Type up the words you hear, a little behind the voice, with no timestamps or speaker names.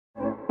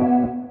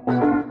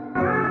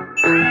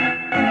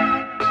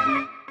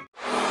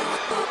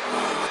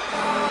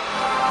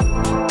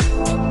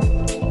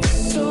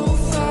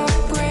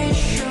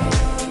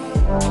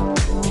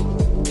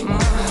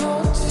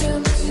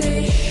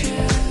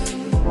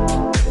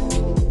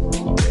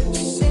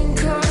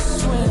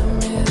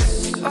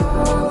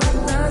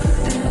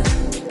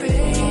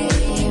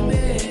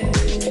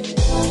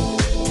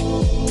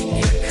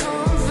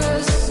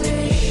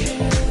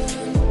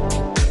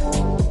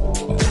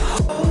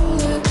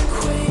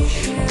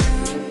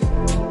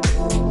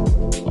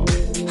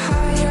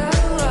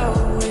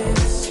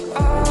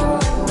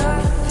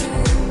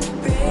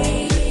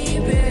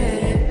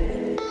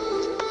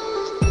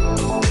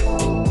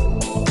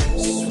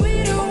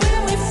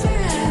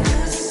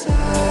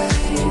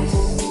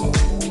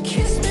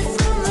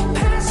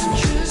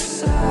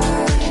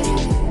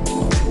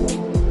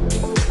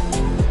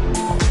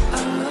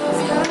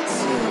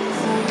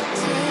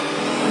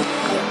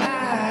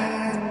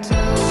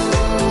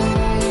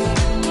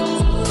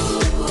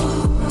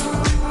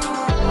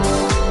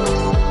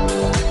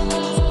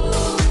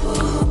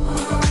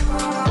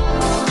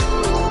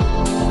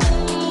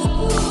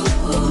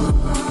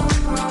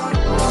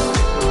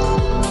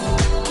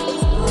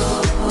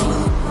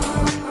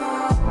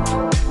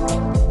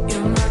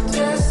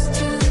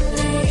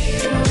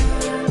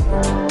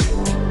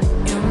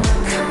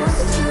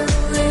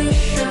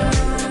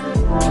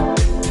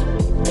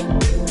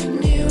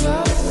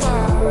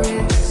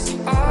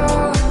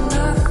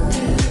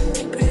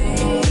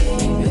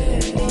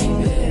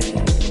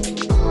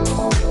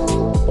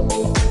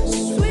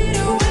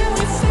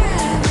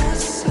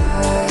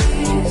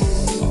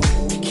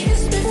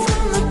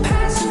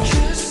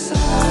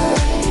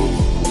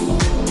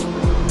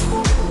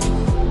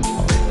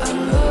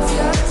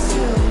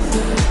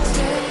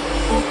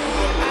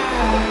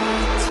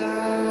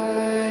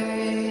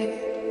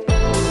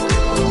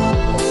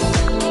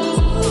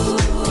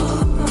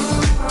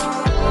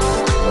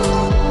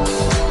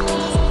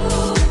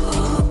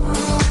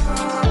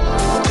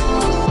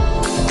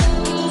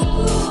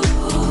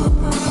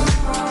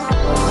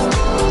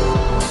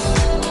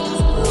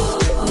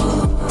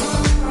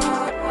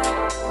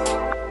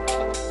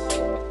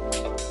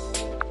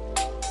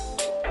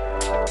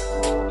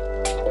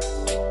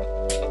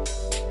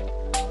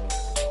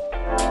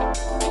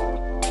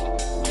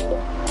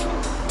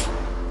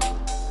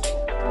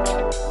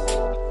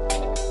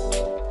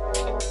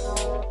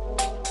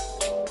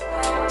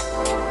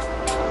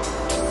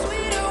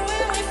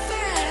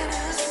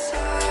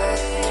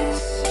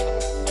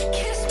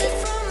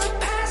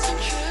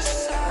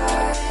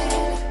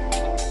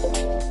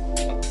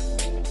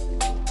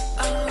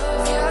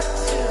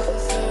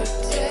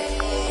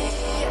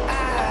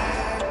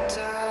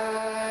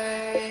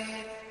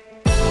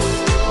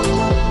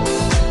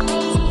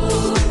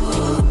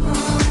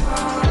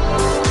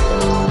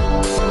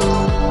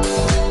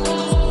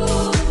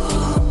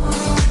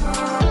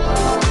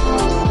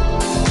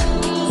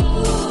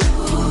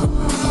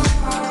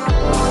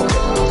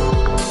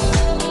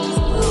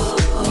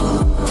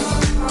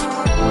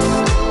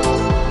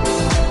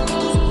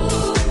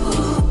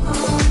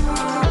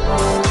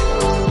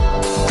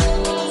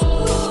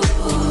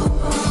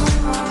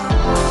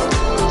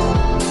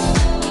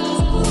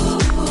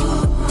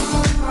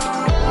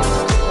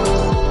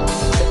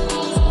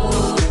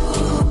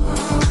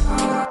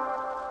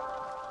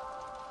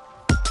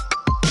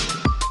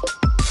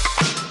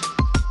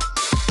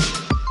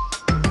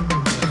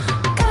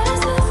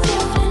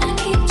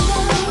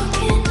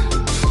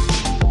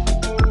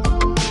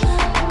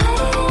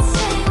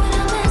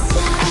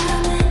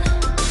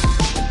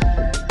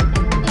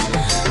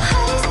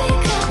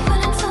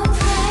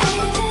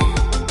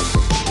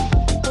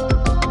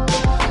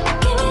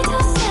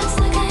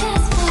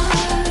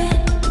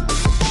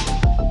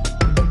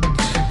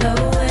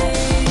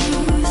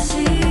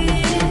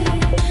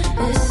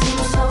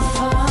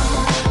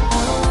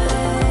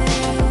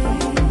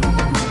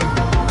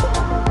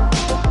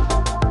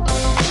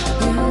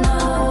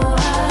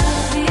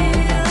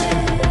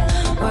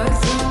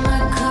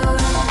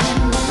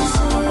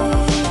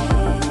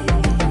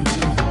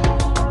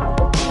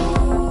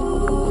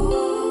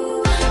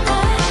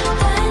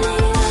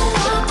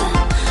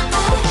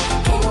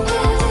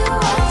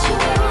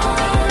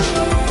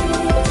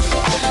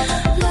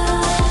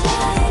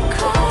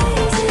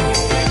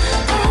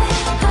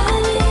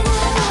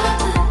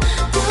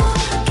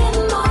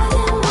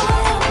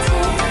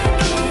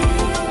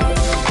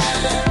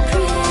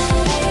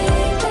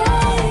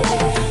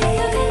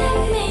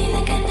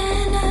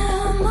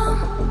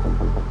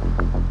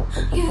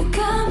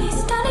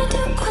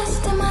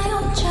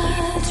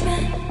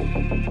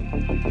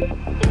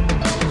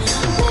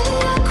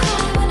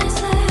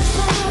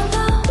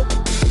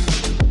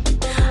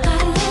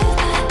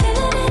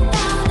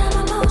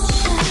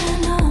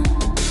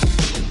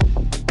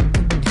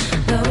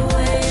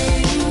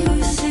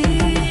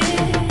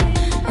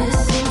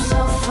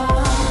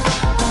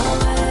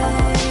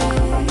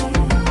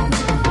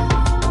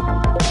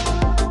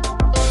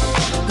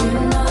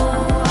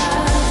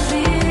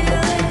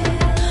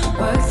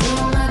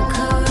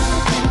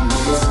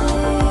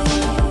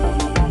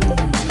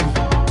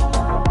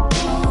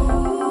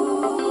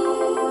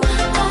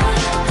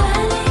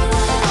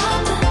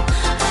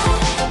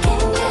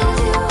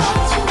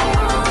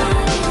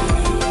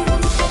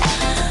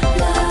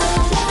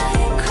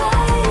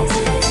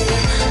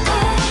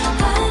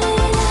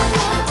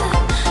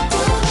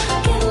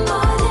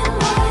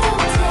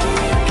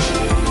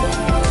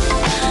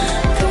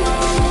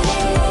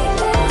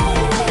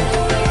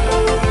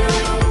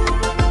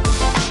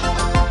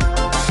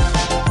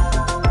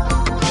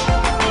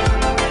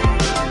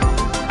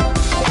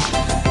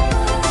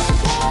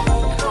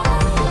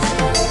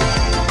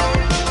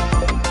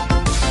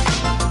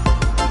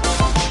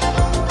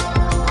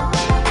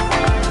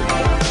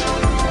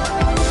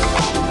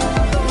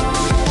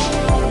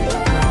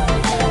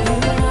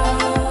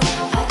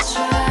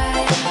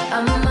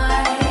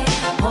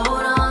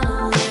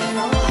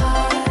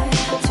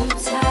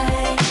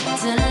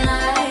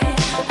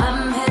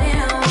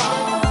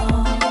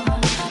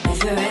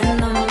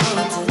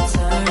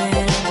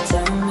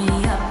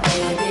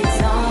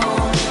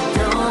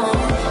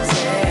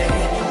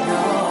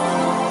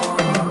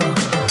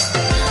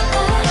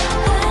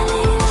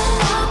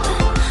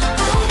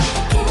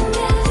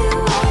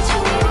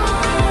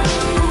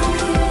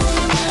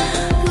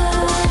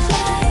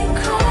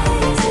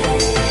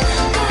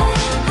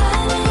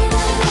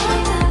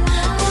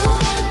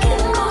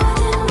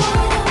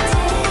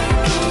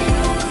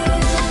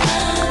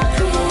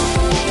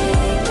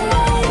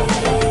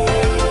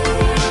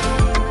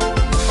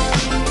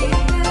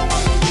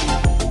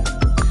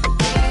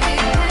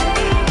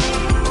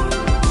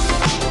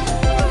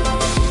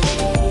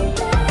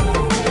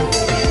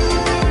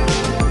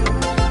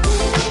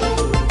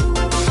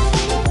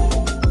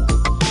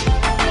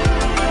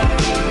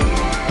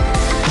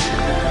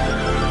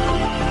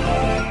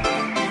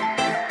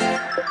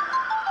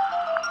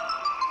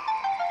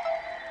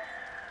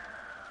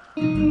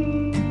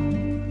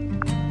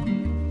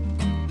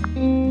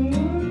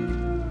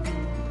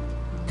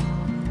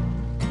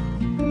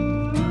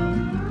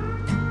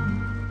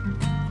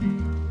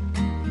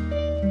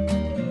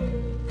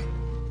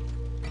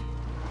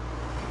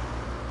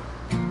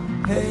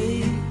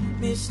Hey,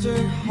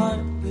 Mr.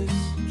 Heartless,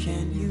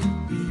 can you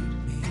read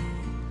me?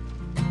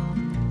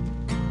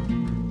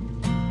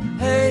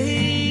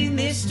 Hey,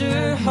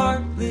 Mr.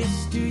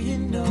 Heartless, do you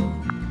know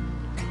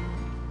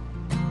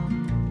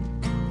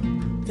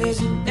there's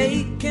an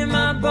ache in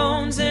my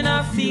bones and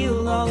I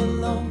feel all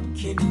alone?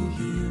 Can you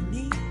hear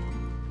me?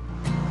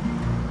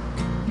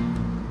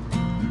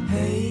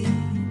 Hey,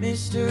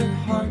 Mr.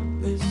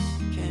 Heartless,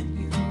 can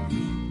you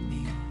read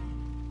me?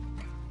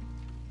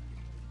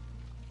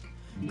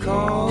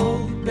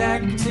 Call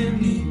back to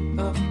meet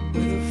up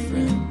with a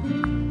friend.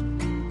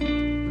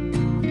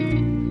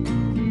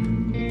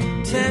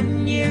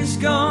 10 years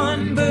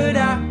gone, but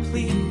I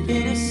plead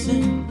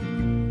innocent.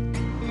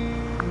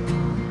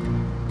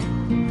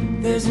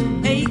 There's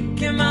an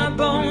ache in my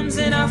bones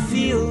and I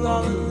feel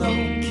all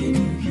alone. Can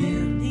you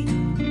hear me?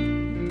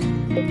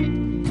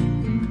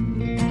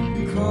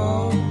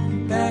 Call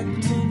back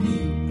to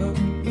meet up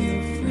with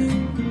a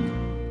friend.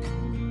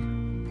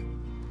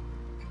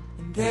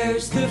 And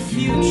there's the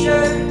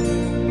future,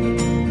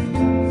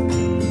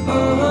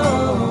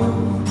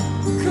 oh,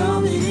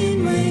 coming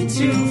in way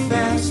too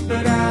fast,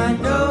 but I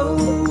know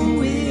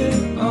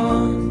we're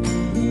on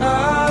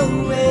our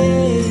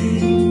way.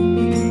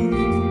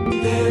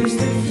 There's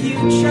the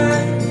future,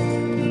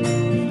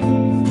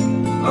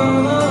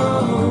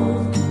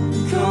 oh,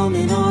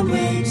 coming on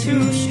way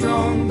too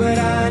strong, but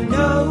I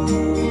know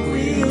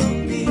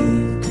we'll be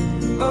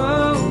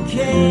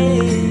okay.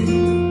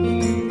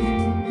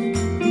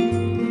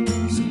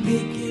 So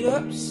pick it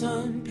up,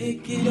 son,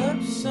 pick it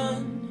up,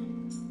 son,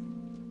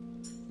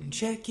 and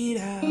check it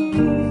out.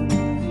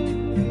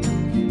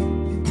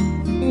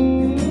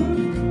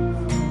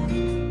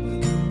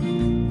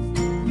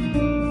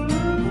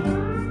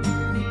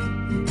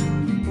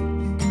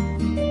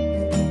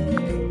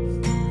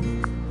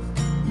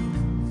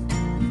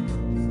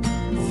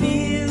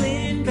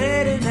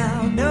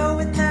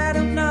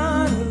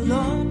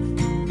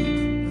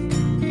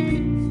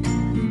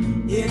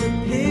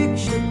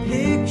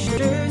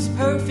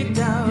 Perfect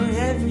now,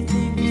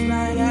 everything is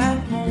right at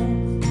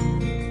home.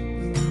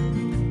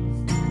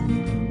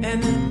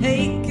 And the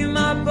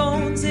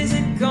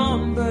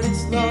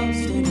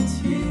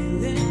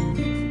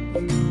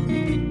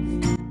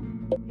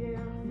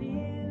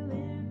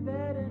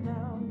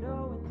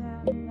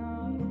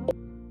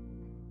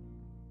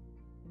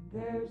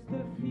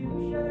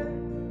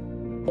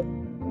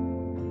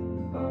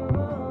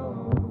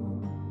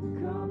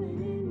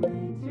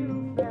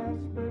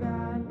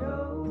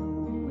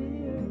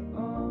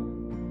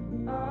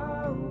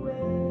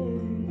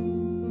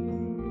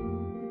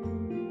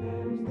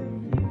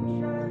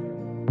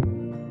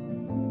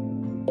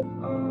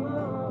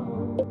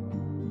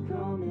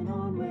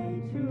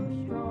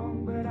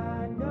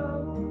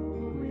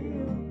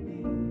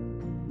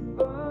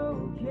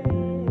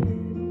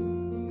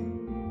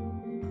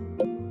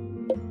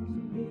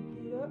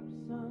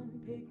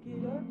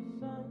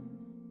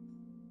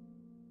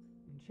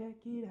check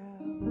it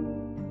out.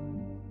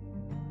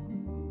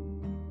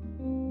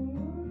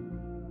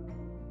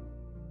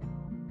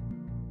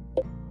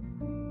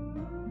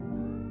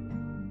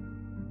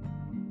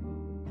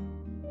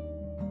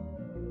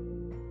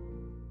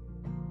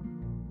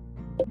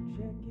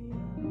 Check it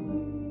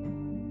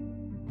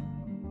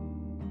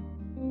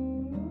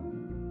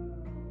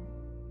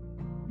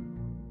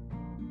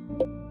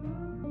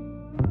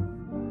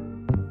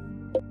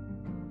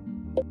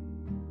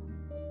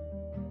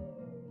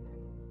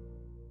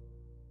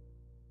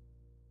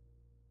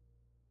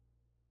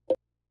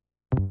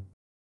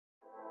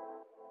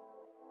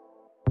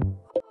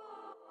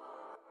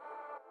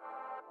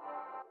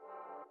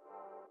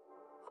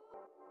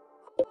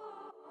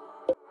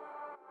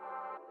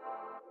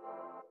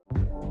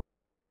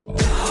out.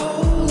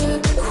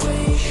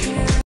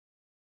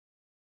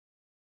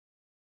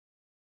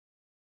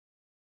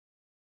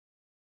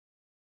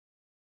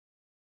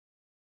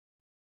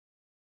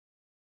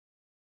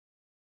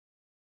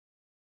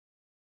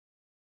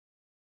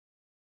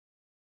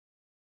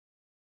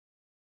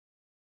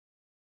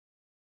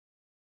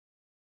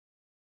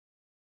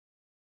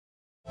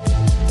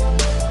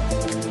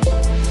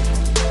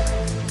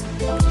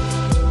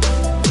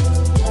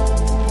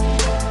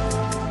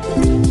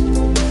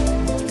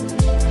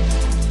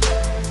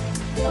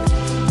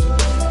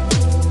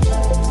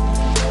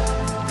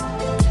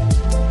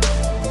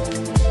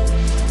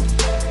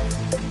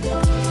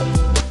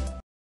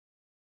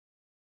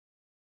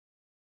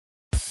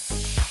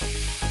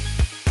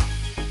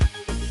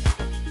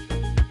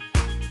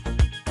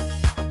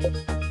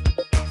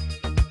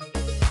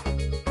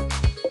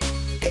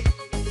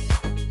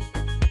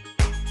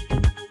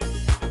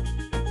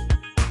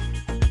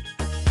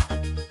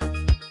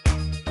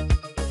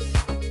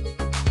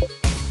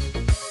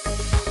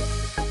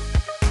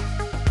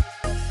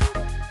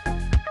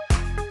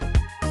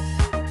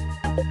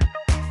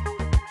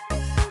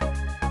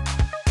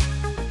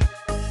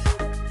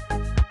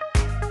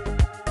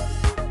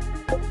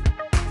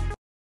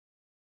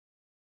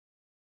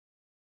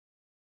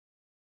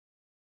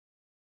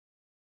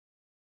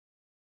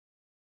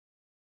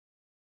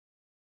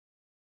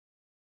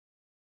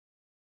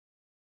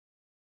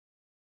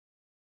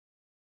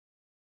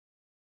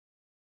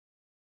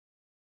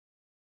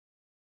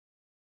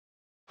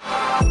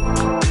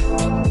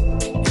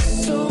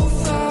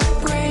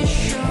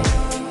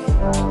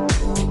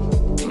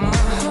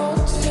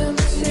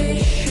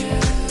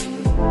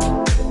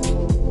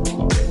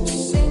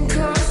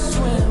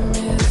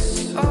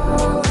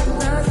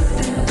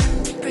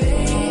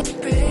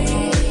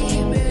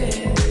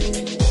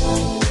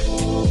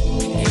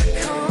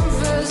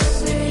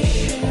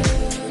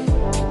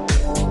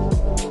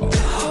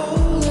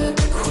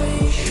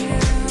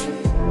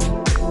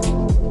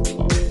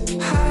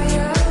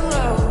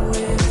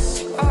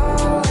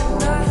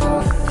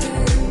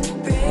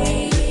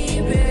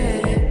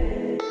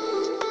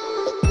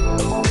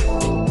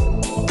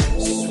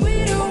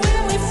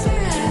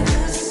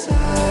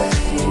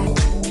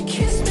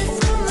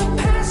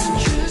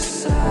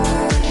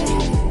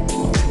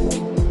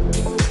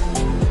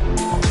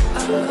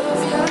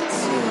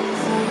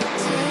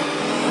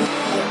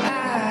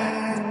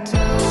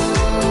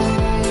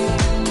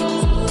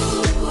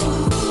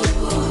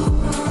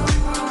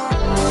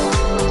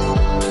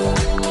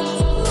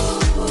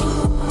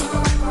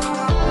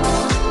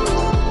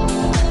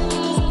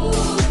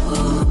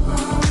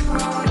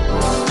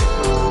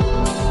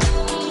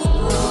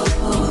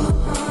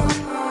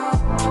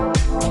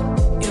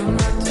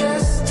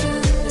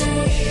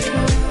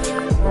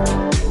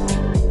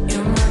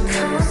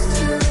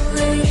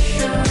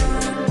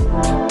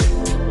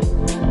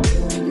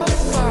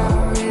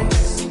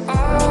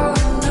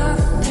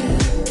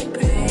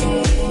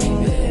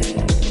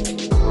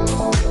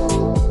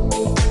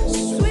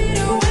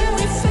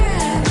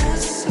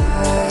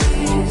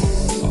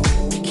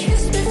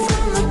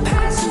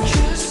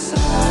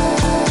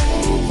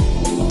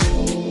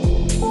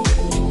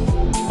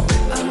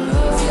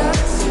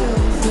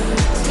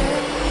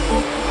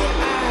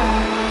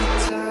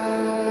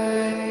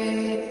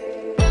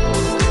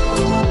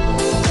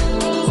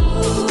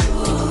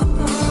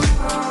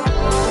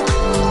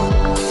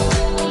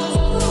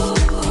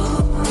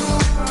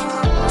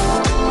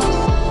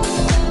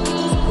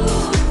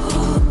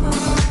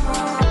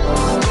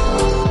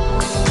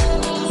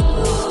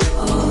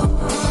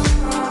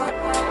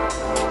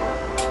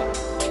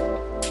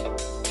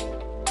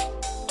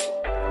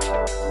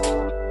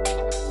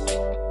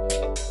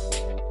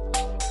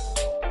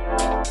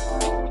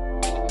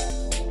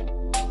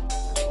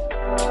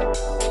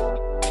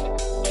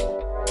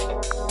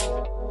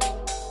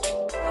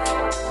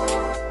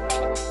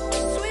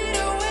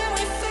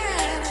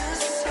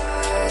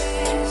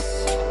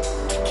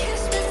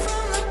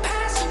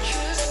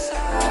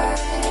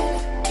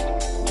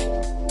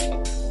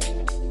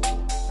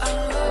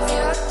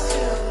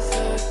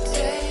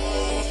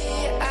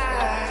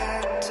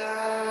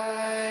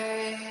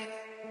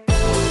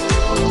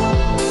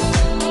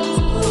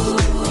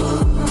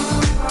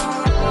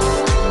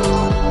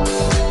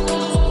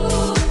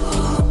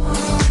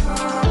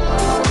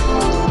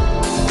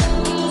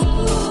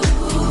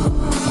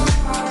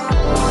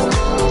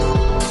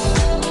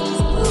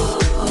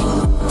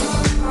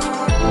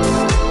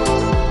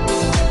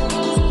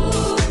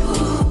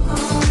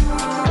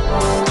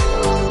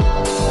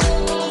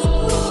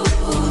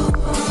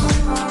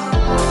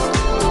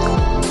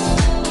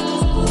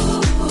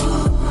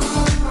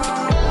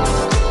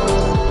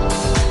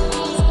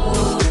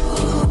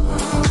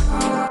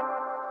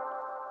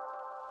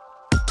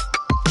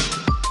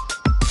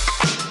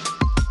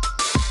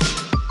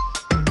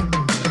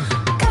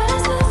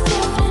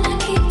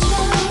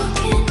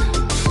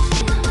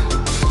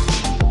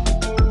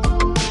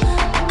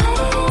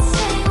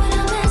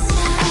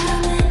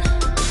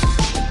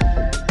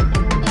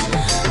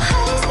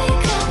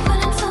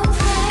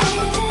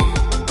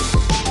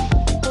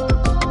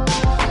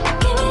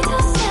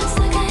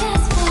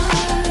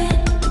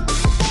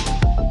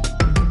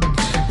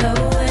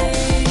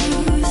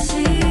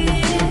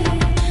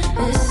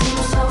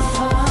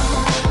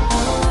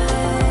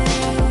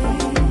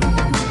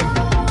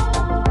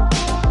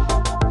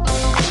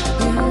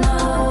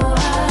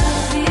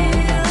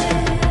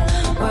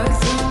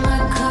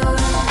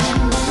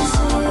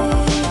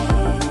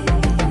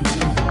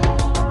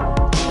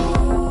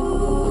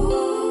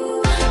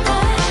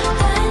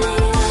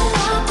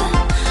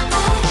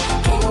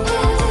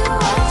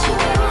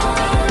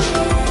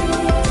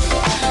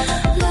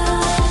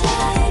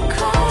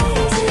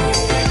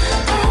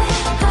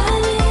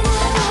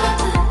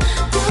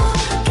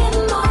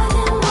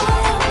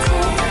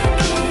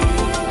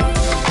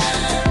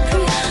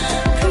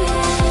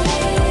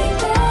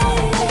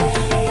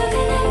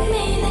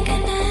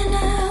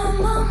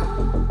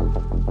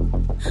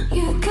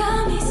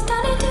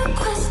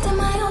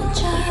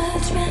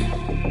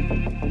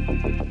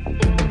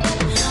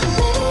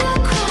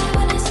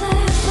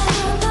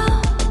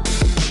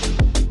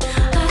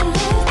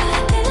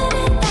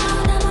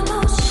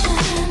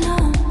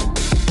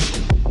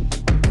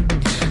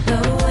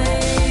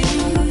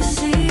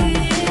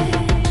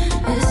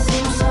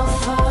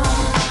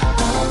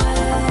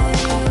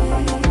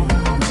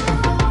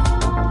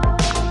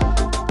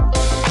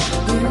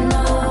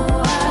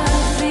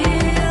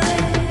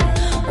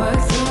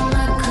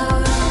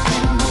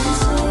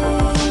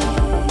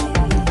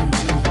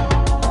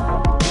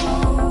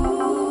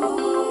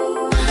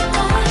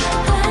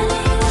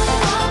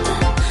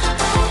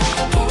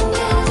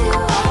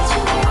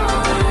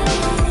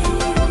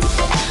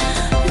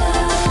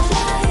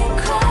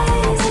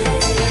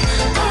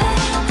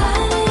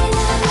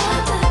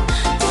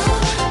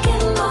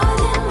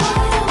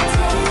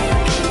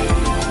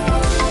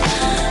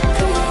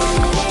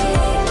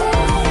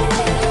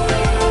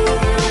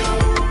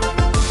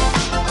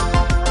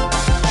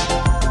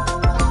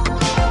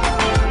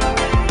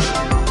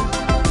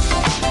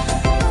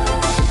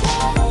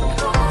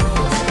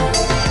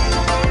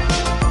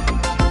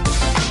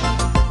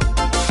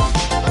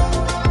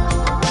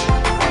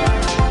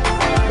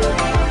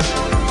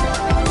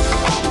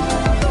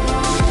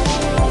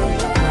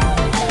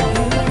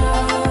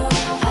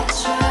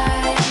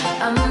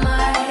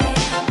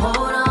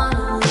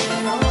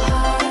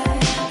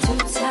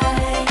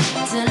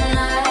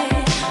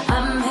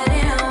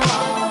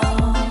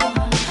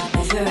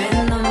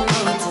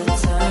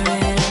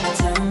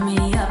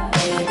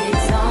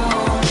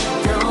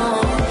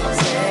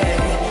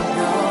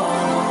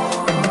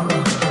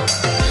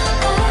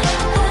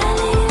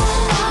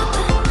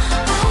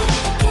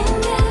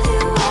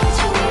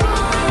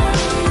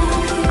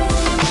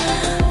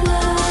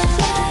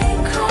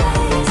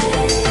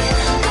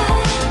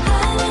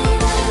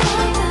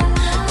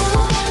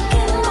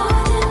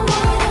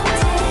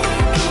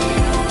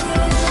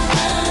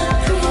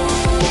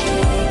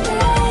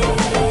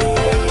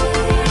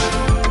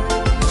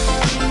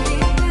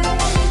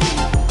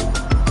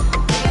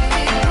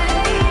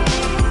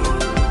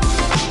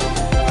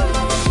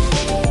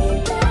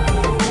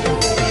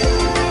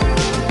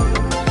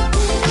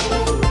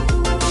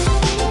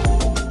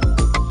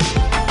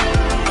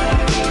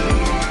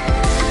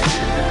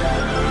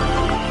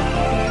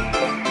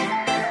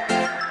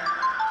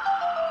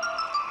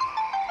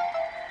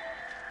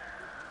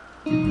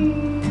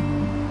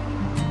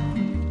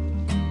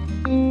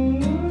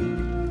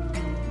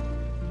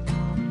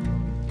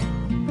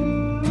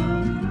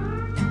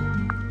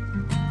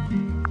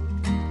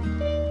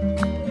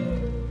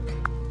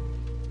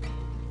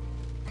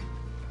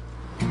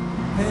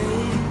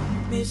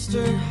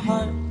 Mr.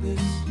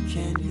 Heartless,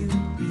 can you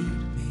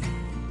read me?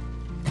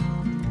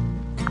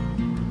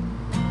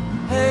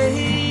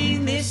 Hey,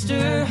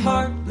 Mr.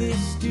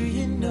 Heartless, do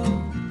you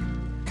know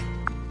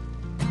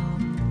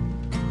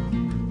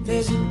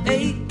there's an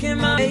ache in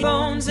my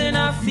bones and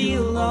I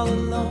feel all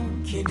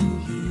alone? Can you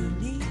hear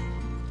me?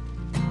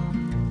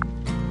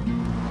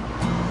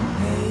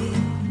 Hey,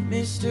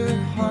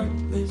 Mr.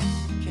 Heartless,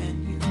 can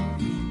you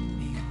read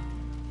me?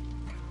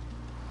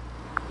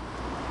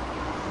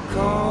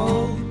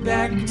 Call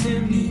back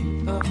to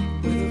meet up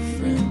with a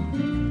friend.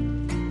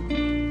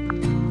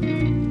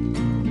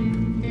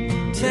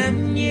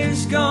 10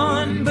 years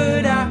gone,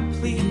 but I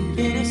plead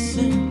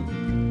innocent.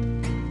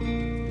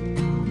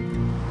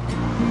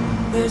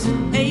 There's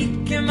an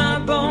ache in my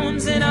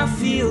bones and I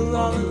feel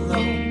all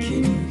alone.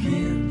 Can you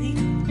hear me?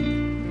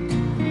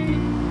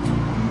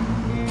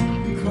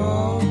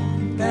 Call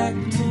back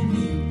to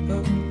meet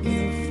up with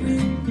a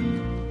friend.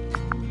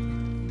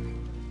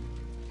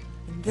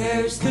 And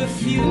there's the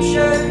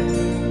future,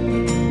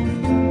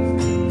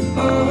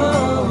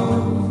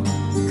 oh,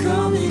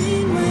 coming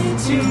in way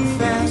too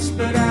fast,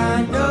 but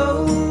I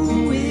know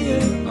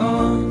we're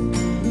on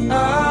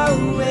our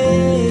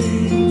way.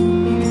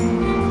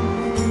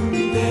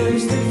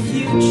 There's the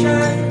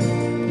future,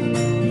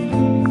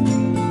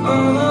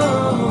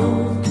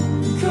 oh,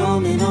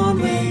 coming on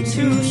way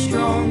too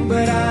strong,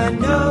 but I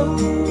know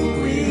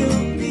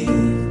we'll be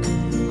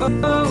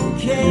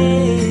okay.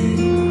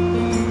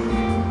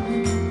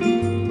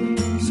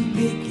 So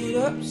pick it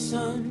up,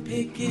 son,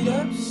 pick it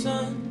up,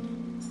 son,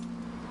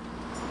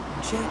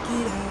 and check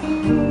it out.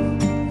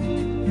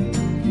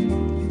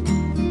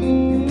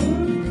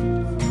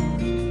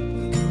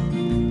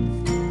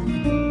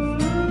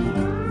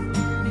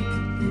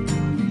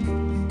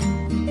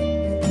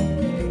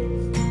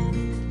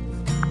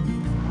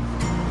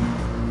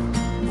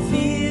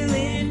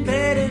 Feeling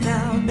better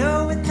now,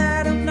 knowing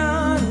that I'm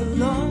not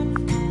alone.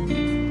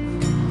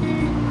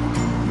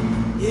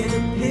 Yeah,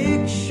 the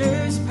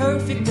picture's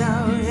perfect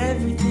now,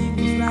 everything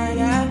is right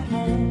at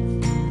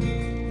home.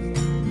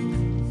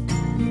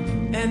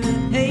 And the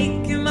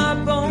ache in my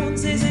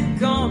bones isn't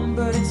gone,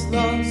 but it's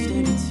lost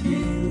in its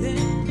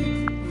feeling.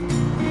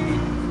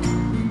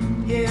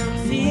 Yeah, I'm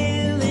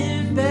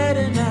feeling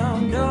better now,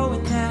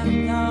 knowing that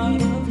I'm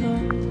not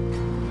alone.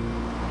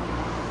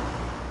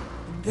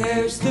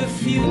 There's the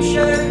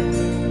future,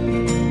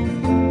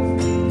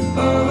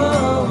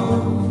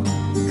 oh,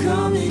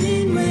 coming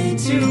in way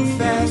too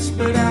fast,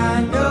 but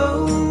I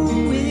know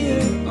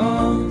we're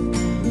on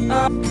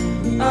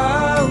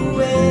our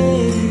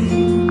way.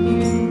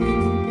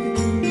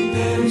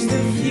 There's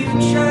the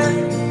future,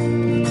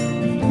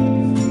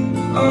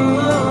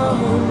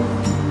 oh,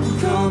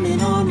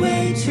 coming on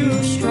way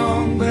too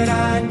strong, but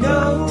I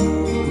know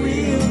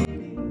we'll be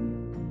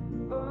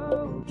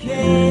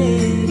okay.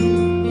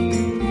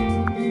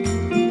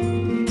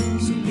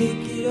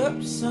 Pick it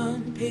up,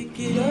 son, pick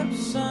it up,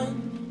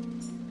 son,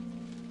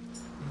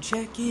 and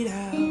check it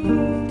out.